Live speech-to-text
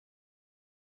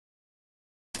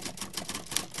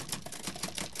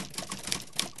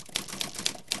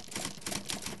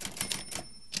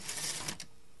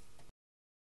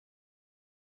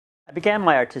I began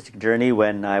my artistic journey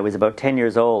when I was about 10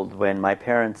 years old, when my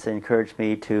parents encouraged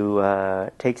me to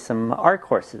take some art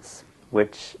courses,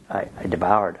 which I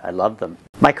devoured. I loved them.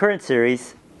 My current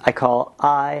series I call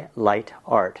I Light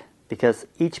Art, because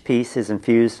each piece is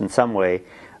infused in some way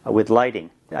with lighting.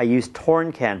 I use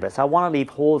torn canvas. I want to leave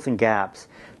holes and gaps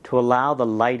to allow the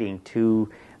lighting to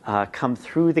come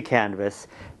through the canvas,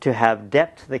 to have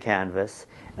depth to the canvas,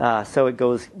 so it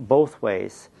goes both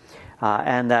ways.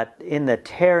 And that in the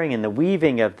tearing and the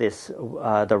weaving of this,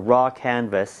 the raw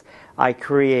canvas, I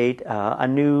create a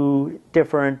new,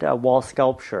 different wall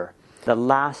sculpture. The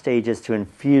last stage is to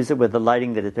infuse it with the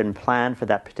lighting that has been planned for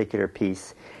that particular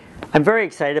piece. I'm very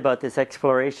excited about this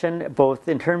exploration, both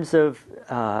in terms of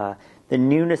the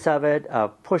newness of it,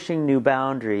 pushing new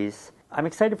boundaries. I'm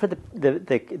excited for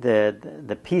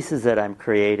the pieces that I'm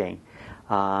creating.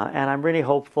 And I'm really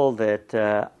hopeful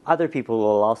that other people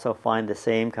will also find the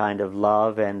same kind of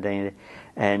love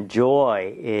and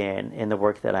joy in the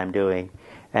work that I'm doing,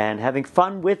 and having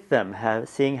fun with them,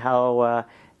 seeing how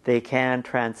they can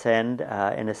transcend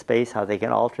in a space, how they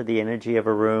can alter the energy of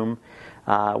a room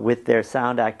with their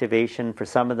sound activation. For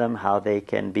some of them, how they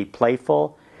can be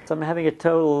playful. So I'm having a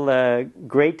total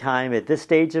great time at this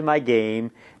stage of my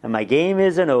game, and my game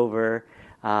isn't over,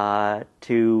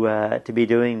 to be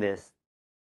doing this.